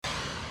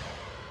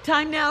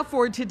Time now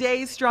for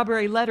today's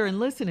Strawberry Letter. And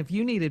listen, if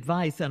you need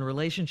advice on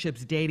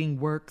relationships, dating,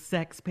 work,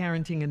 sex,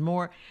 parenting, and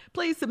more,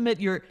 please submit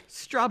your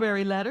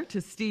Strawberry Letter to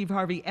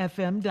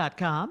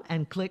steveharveyfm.com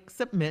and click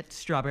Submit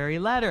Strawberry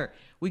Letter.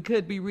 We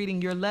could be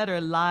reading your letter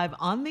live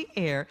on the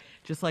air,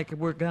 just like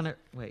we're going to,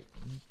 wait,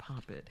 let me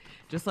pop it.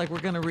 Just like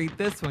we're going to read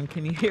this one.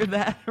 Can you hear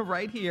that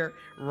right here,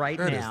 right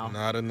now? That is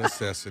not a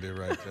necessity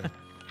right there.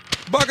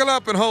 Buckle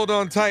up and hold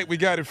on tight. We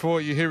got it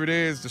for you. Here it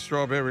is, the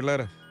Strawberry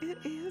Letter. It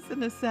is a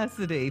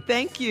necessity.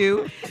 Thank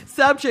you.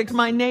 Subject,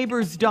 my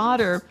neighbor's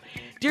daughter.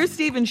 Dear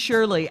Steve and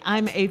Shirley,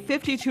 I'm a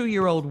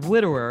 52-year-old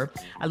widower.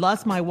 I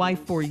lost my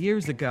wife 4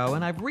 years ago,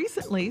 and I've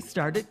recently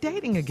started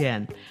dating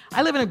again.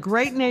 I live in a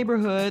great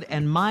neighborhood,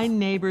 and my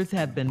neighbors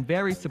have been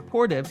very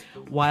supportive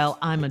while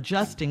I'm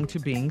adjusting to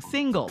being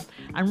single.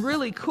 I'm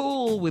really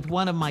cool with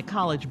one of my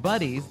college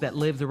buddies that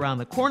lives around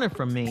the corner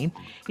from me.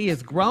 He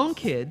has grown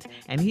kids,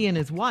 and he and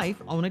his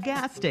wife own a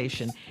gas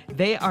station.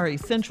 They are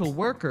essential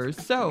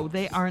workers, so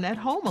they aren't at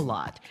home a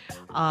lot.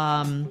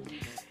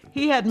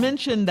 He had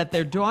mentioned that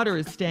their daughter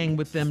is staying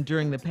with them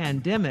during the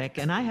pandemic,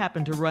 and I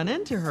happened to run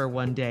into her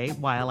one day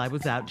while I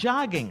was out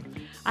jogging.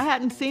 I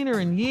hadn't seen her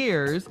in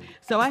years,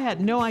 so I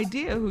had no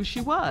idea who she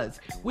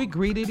was. We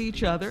greeted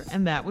each other,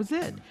 and that was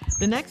it.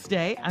 The next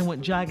day, I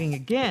went jogging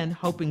again,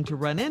 hoping to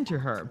run into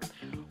her.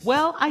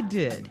 Well, I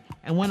did,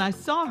 and when I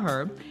saw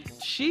her,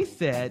 she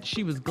said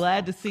she was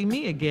glad to see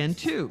me again,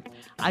 too.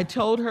 I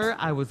told her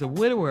I was a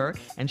widower,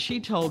 and she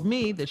told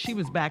me that she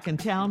was back in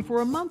town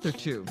for a month or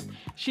two.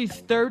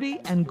 She's 30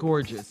 and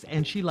gorgeous,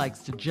 and she likes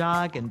to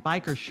jog in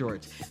biker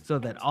shorts so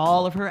that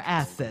all of her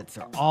assets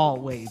are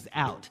always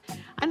out.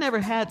 I never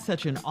had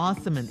such an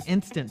awesome and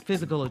instant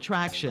physical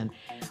attraction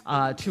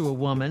to a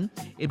woman.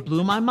 It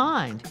blew my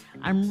mind.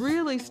 I'm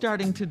really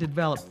starting to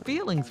develop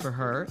feelings for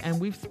her, and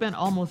we've spent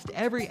almost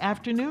every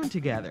afternoon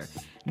together.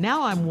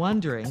 Now I'm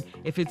wondering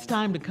if it's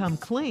time to come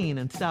clean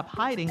and stop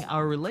hiding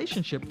our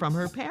relationship from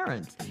her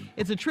parents.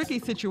 It's a tricky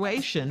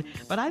situation,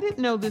 but I didn't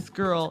know this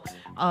girl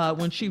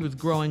when she was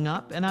growing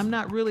up, and I'm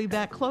not really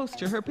that close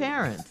to her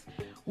parents.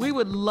 We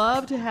would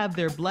love to have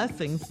their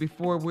blessings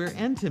before we're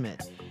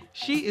intimate.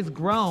 She is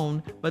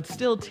grown, but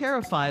still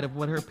terrified of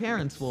what her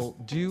parents will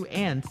do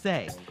and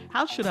say.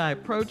 How should I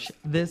approach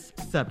this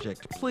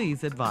subject?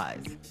 Please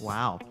advise.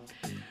 Wow.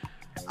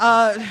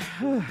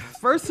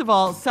 First of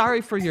all,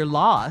 sorry for your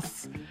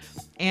loss.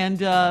 And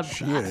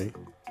She ain't.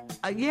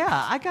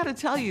 I got to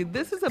tell you,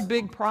 this is a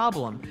big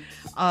problem.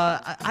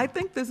 I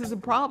think this is a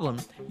problem.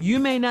 You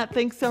may not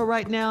think so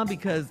right now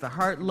because the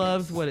heart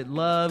loves what it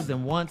loves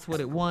and wants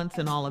what it wants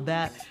and all of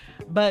that.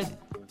 But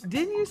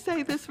didn't you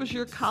say this was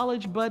your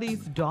college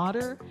buddy's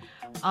daughter?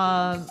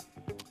 I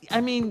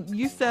mean,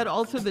 you said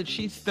also that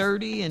she's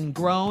 30 and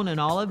grown and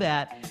all of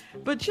that.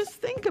 But just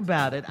think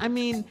about it. I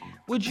mean,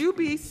 would you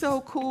be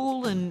so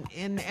cool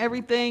and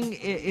everything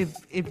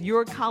if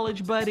your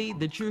college buddy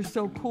that you're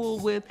so cool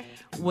with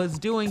was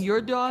doing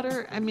your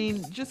daughter? I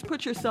mean, just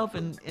put yourself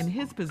in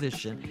his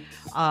position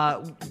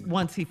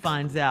once he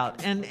finds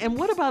out. And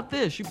what about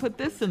this? You put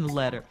this in the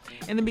letter.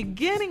 In the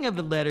beginning of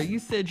the letter, you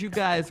said you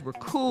guys were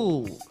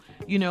cool.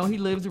 You know, he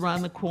lives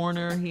around the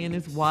corner, he and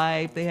his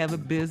wife, they have a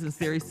business,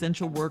 they're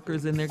essential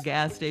workers in their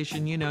gas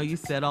station, you know, you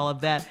said all of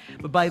that.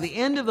 But by the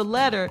end of the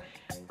letter,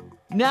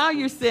 now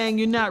you're saying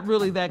you're not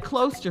really that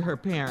close to her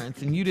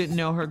parents and you didn't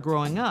know her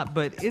growing up.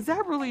 But is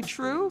that really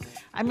true?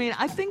 I mean,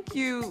 I think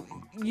you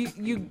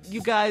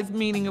guys,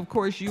 meaning of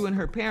course you and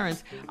her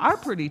parents, are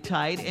pretty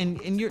tight,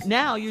 and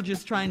you're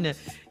just trying to,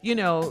 you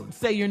know,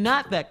 say you're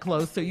not that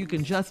close so you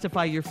can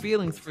justify your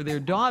feelings for their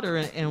daughter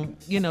and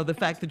you know, the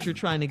fact that you're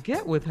trying to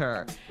get with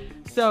her.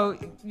 So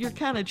you're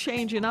kind of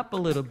changing up a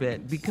little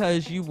bit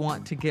because you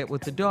want to get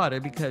with the daughter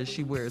because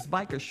she wears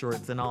biker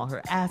shorts and all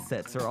her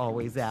assets are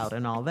always out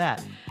and all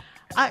that.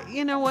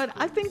 You know what?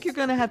 I think you're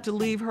going to have to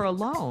leave her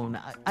alone.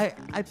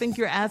 I think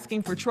you're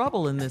asking for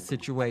trouble in this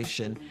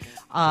situation.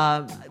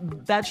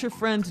 That's your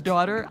friend's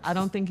daughter. I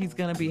don't think he's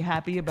going to be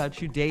happy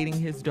about you dating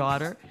his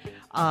daughter.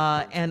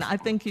 And I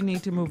think you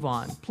need to move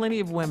on. Plenty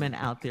of women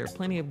out there,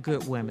 plenty of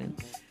good women.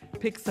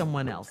 Pick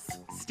someone else.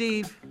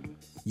 Steve?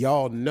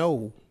 Y'all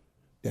know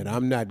that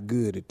I'm not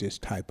good at this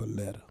type of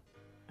letter.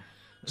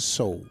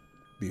 So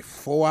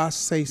before I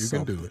say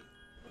something, You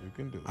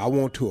can do it. I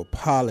want to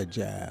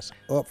apologize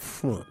up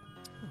front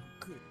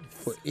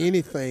for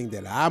anything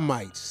that I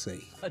might say.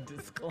 A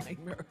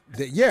disclaimer.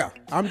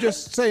 I'm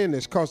just saying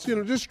this because, you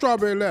know, this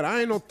Strawberry Letter, I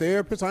ain't no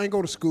therapist. I ain't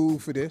go to school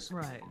for this.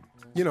 Right.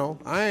 You know,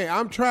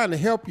 I'm trying to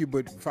help you,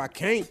 but if I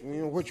can't,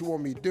 you know, what you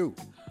want me to do?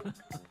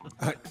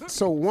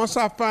 So once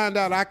I find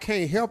out I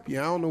can't help you,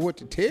 I don't know what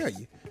to tell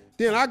you,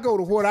 then I go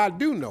to what I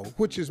do know,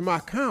 which is my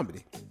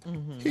comedy.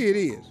 Mm-hmm. Here it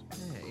is.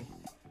 Hey.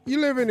 You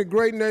live in a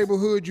great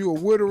neighborhood. You a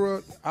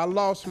widower. I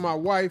lost my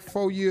wife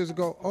 4 years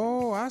ago.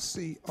 Oh, I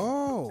see.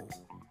 Oh,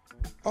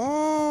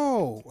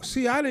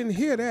 see, I didn't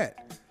hear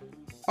that.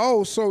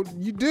 Oh, so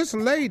this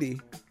lady,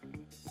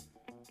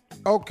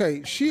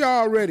 okay, she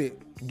already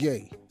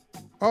gay.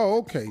 Oh,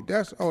 okay,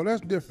 that's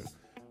different.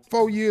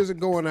 4 years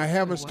ago, and I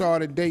haven't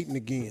started dating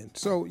again.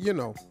 So, you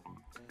know,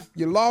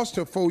 You lost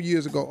her 4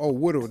 years ago. Oh,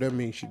 widow, that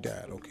means she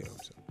died. Okay, I'm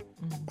sorry.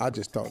 I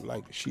just thought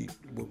like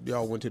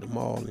y'all went to the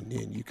mall and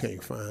then you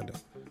can't find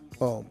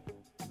her.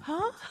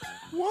 Huh?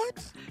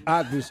 What?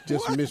 I was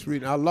just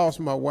misreading. I lost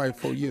my wife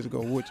 4 years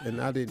ago,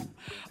 and I didn't.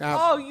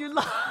 Oh, you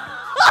lost.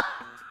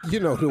 You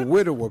know, the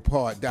widower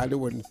part, I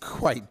wasn't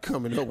quite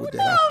coming up with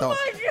that. I thought,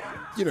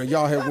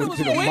 y'all had went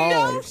to the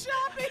mall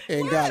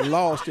and got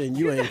lost and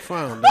you ain't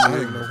found them. I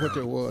didn't know what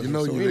that was. You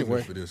know so you anyway,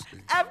 living for this,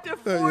 Steve. After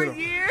 4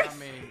 years?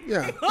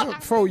 yeah,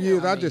 4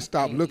 years, I just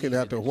stopped looking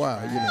after a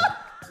while,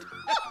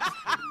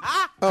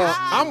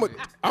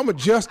 I'm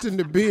adjusting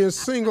to being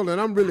single, and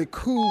I'm really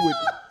cool with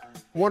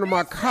one of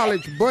my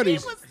college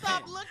buddies.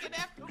 Stop looking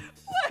after.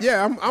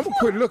 Yeah, I'm gonna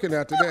quit looking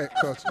after that,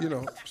 cause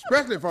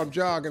especially if I'm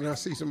jogging, and I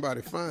see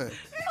somebody fine.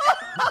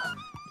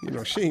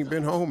 She ain't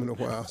been home in a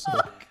while. So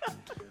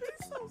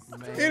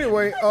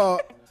anyway,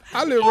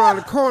 I live around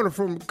the corner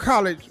from a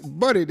college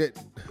buddy that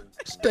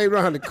stay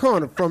around the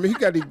corner from me. He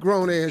got these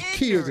grown ass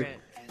kids. And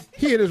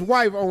he and his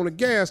wife own a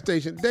gas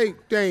station. They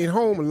ain't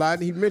home a lot.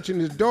 And he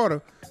mentioned his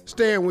daughter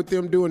staying with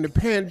them during the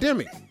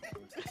pandemic.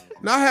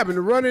 Now I happened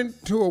to run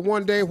into her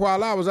one day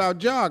while I was out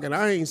jogging.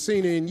 I ain't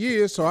seen her in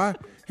years, so I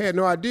had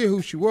no idea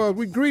who she was.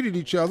 We greeted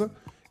each other,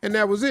 and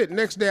that was it.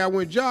 Next day I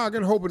went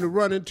jogging, hoping to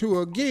run into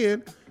her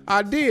again.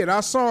 I did.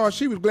 I saw her.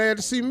 She was glad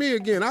to see me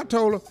again. I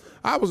told her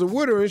I was a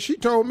widower, and she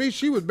told me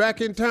she was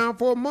back in town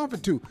for a month or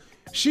two.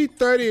 She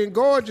 30 and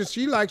gorgeous.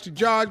 She likes to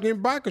jog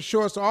in biker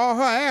shorts, so all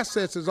her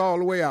assets is all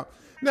the way out.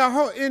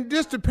 Now, in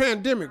this the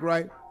pandemic,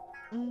 right?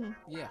 Mm-hmm.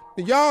 Yeah.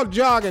 Y'all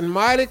jogging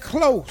mighty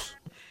close.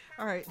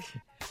 All right.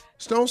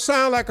 This don't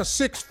sound like a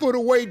 6 foot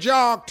away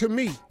jog to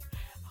me.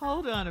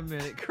 Hold on a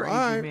minute, crazy All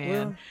right,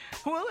 man.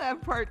 We'll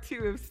have part 2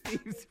 of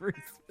Steve's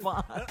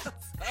response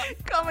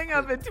coming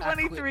up in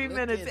 23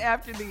 minutes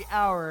after the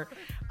hour.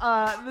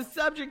 The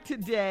subject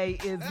today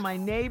is my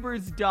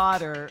neighbor's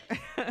daughter.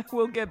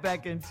 We'll get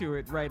back into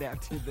it right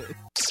after this.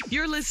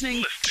 You're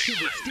listening to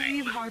the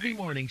Steve Harvey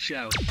Morning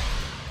Show.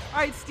 All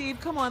right, Steve,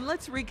 come on.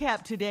 Let's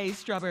recap today's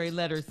Strawberry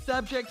Letter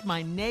subject,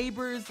 my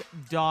neighbor's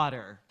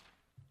daughter.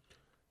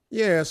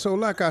 Yeah, so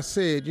like I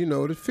said, this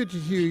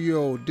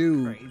 52-year-old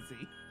dude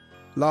Crazy.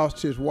 lost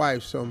his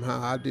wife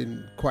somehow. I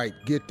didn't quite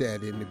get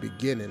that in the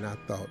beginning. I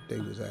thought they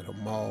was at a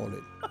mall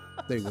and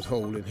they was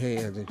holding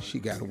hands and she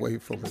got away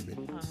from him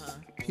and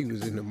he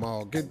was in the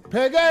mall.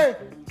 Peggy!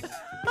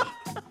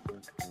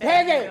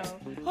 Peggy!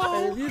 Hey,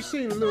 have you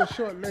seen a little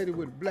short lady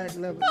with black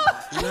leather?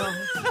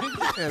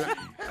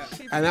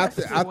 And I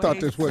thought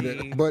this was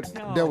it, but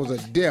there was a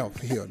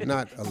death here,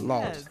 not a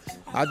loss.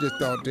 I just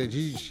thought that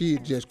she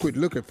had just quit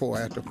looking for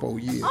her after 4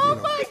 years. Oh,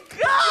 my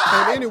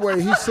God! And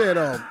anyway, he said,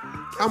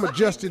 I'm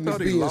adjusting to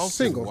Thought he being lost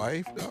single.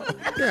 his wife.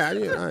 Yeah, I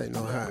didn't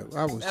know how.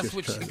 I was That's just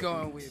what trying you're to.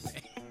 going with,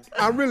 man.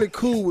 I'm really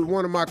cool with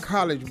one of my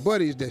college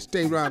buddies that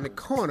stay around the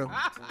corner,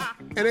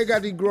 and they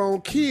got these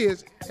grown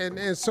kids,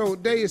 and so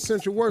they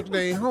essential work,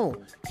 they ain't home.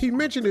 He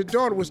mentioned his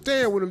daughter was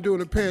staying with him during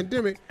the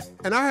pandemic,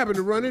 and I happened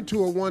to run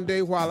into her one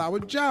day while I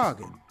was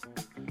jogging.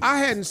 I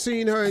hadn't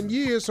seen her in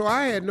years, so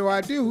I had no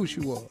idea who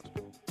she was.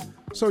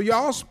 So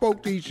y'all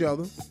spoke to each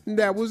other, and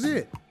that was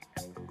it.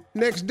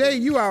 Next day,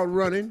 you out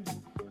running,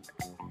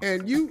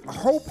 and you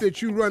hope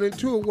that you run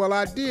into her. Well,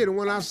 I did, and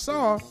when I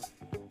saw her,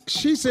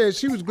 she said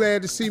she was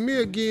glad to see me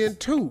again,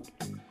 too.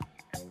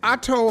 I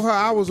told her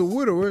I was a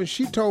widower, and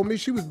she told me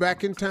she was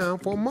back in town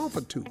for a month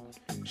or two.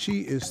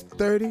 She is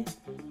 30.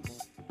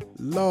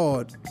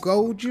 Lord,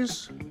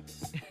 gorgeous.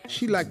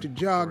 She like to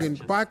jog in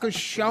biker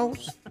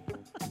shorts.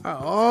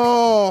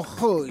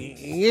 Oh,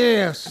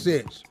 yes,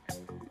 it's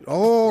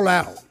all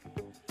out.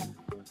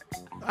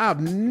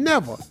 I've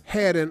never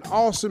had an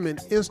awesome and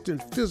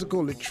instant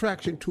physical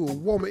attraction to a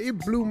woman. It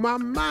blew my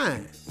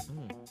mind.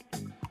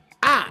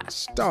 I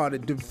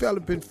started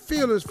developing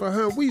feelings for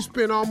her. We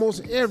spent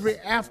almost every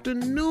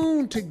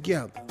afternoon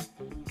together.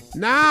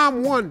 Now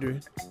I'm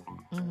wondering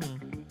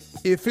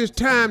if it's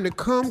time to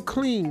come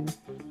clean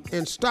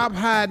and stop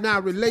hiding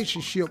our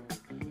relationship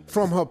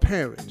from her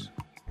parents.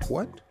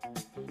 What?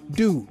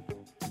 Dude,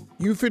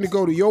 you finna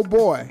go to your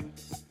boy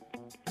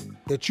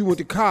that you went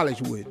to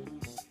college with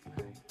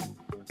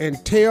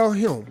and tell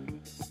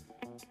him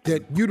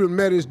that you done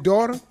met his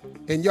daughter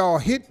and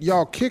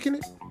y'all kicking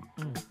it?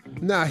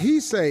 Now, he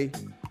say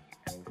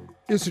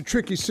it's a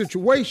tricky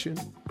situation,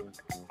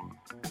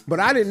 but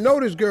I didn't know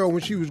this girl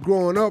when she was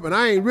growing up, and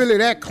I ain't really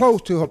that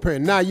close to her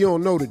parents. Now you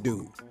don't know the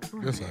dude.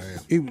 Yes,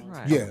 I am.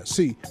 Yeah,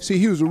 see,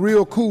 he was a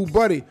real cool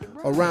buddy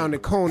around the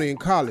corner in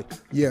college.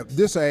 Yeah,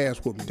 this a ass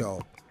whooping,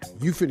 dog.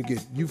 You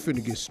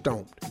finna get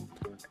stomped.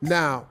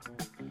 Now,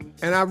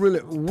 and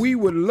we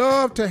would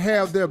love to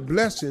have their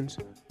blessings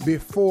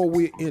before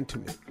we're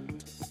intimate.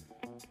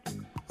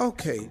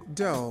 Okay,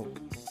 dog,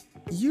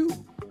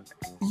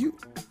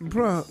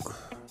 bruh,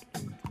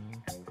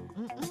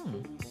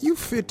 you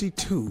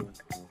 52.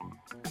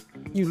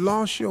 You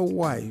lost your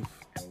wife.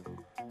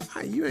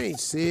 You ain't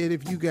said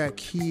if you got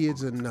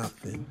kids or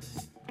nothing.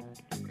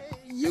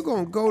 You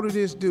gonna go to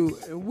this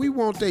dude. We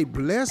want their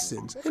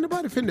blessings. Ain't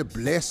nobody finna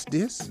bless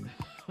this.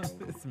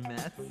 this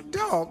mess.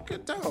 Dog.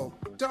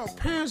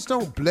 Parents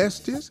don't bless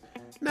this.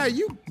 Now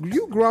you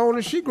grown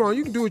and she grown.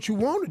 You can do what you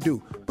want to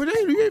do, but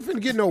you ain't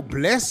finna get no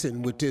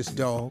blessing with this,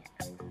 dog.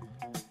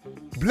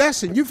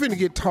 Blessing, you finna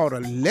get taught a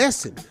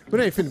lesson, but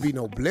ain't finna be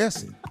no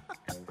blessing.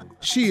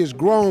 She is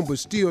grown but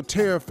still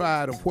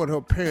terrified of what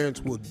her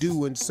parents will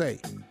do and say.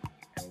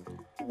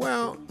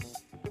 Well,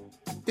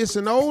 it's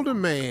an older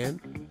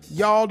man.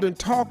 Y'all done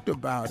talked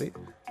about it.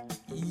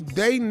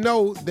 They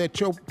know that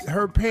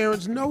her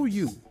parents know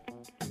you.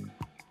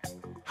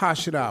 How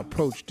should I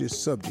approach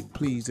this subject?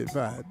 Please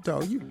advise.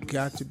 Dog, you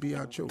got to be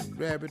out your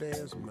rabbit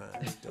ass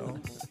mind,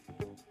 dog.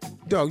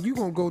 Dog, you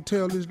gonna go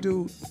tell this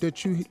dude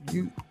that you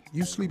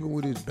sleeping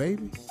with his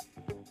baby?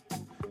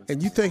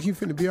 And you think he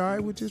finna be all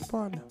right with his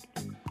partner?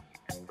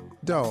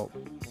 Dog,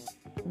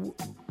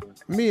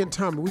 me and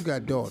Tommy, we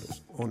got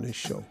daughters on this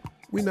show.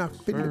 We not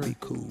finna be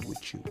cool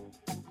with you.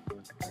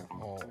 At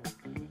all.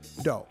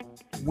 Dog,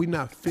 we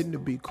not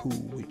finna be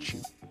cool with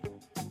you.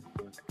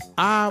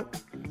 I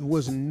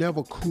was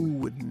never cool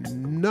with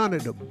none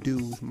of the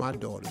dudes my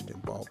daughters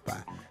done bought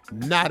by.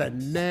 Not a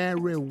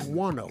nary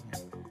one of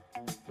them.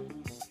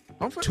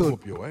 I'm finna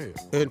whoop your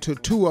ass. Until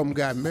two of them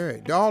got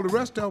married. All the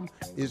rest of them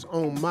is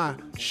on my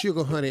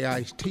sugar honey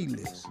iced tea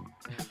list.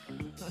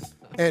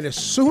 And as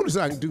soon as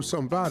I can do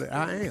something about it,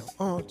 I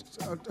am.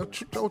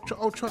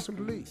 Trust and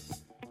believe.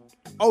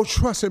 Oh,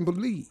 trust and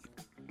believe.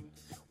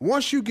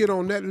 Once you get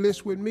on that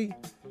list with me,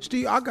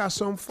 Steve, I got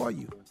something for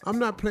you. I'm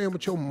not playing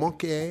with your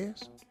monkey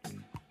ass.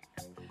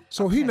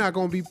 So he not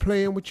going to be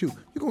playing with you.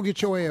 You're going to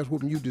get your ass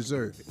whooping. You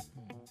deserve it.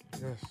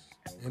 Yes.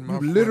 You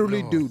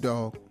literally do,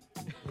 dog.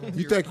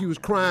 You think he was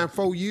crying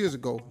 4 years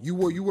ago. You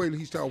wait till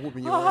he started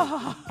whooping your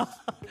ass.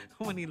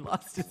 When he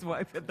lost his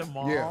wife at the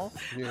mall.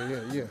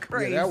 Yeah.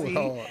 Crazy. Yeah, that was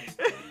hard.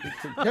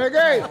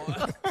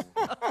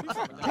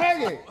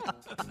 Peggy!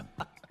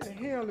 The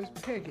hell is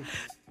Peggy?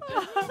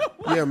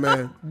 Yeah,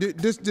 man.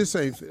 This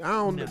ain't. I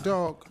don't know,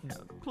 dog. No,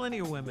 plenty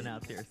of women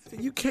out there.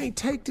 You can't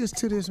take this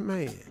to this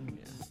man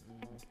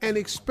and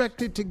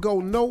expect it to go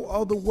no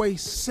other way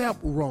except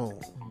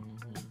wrong.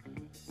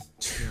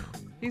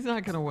 He's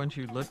not going to want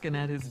you looking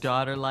at his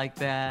daughter like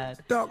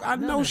that. Dog, I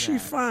know she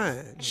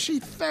fine. She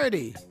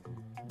 30.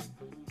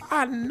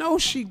 I know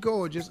she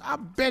gorgeous. I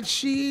bet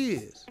she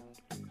is.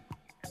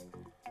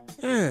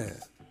 Yeah.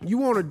 You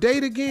want to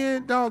date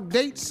again? Dog,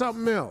 date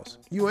something else.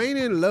 You ain't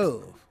in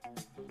love.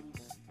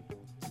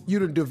 You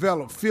done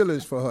develop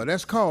feelings for her.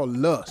 That's called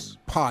lust,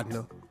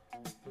 partner.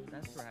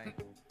 That's right.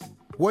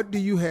 What do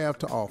you have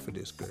to offer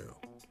this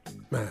girl?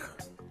 Man,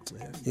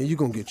 yeah, you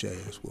going to get your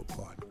ass whooped,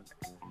 partner.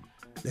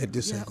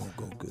 This ain't going to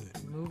go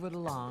good. Move it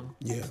along.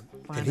 Yeah.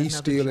 Find and he's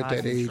still at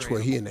that jogging age trail.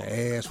 where he in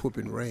the ass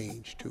whooping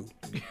range, too.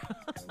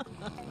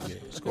 Yeah,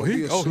 it's going to He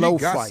be a slow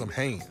got fight. some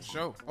hands.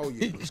 Sure. Oh,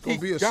 yeah. It's going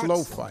to be a got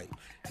slow some. fight.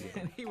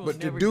 And he will But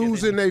the never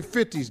dudes get in their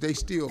 50s, they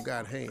still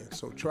got hands.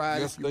 So try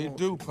it Yes, if you they want.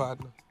 do,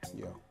 partner.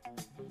 Yeah.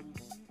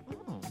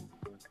 Oh.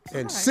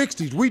 And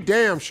 60s, we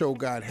damn sure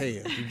got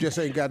hands. You just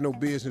ain't got no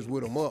business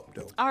with them up,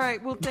 though. All right.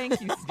 Well,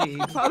 thank you, Steve.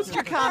 Post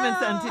your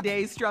comments on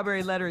today's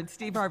Strawberry Letter at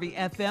Steve Harvey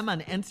FM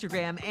on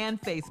Instagram and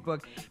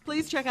Facebook.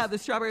 Please check out the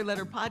Strawberry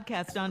Letter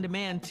podcast on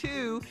demand,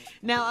 too.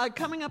 Now,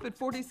 coming up at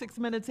 46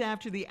 minutes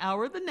after the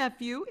hour, the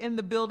nephew in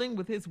the building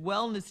with his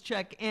wellness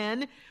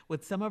check-in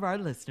with some of our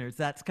listeners.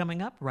 That's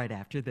coming up right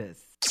after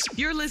this.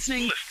 You're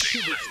listening to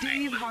the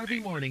Steve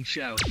Harvey Morning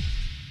Show.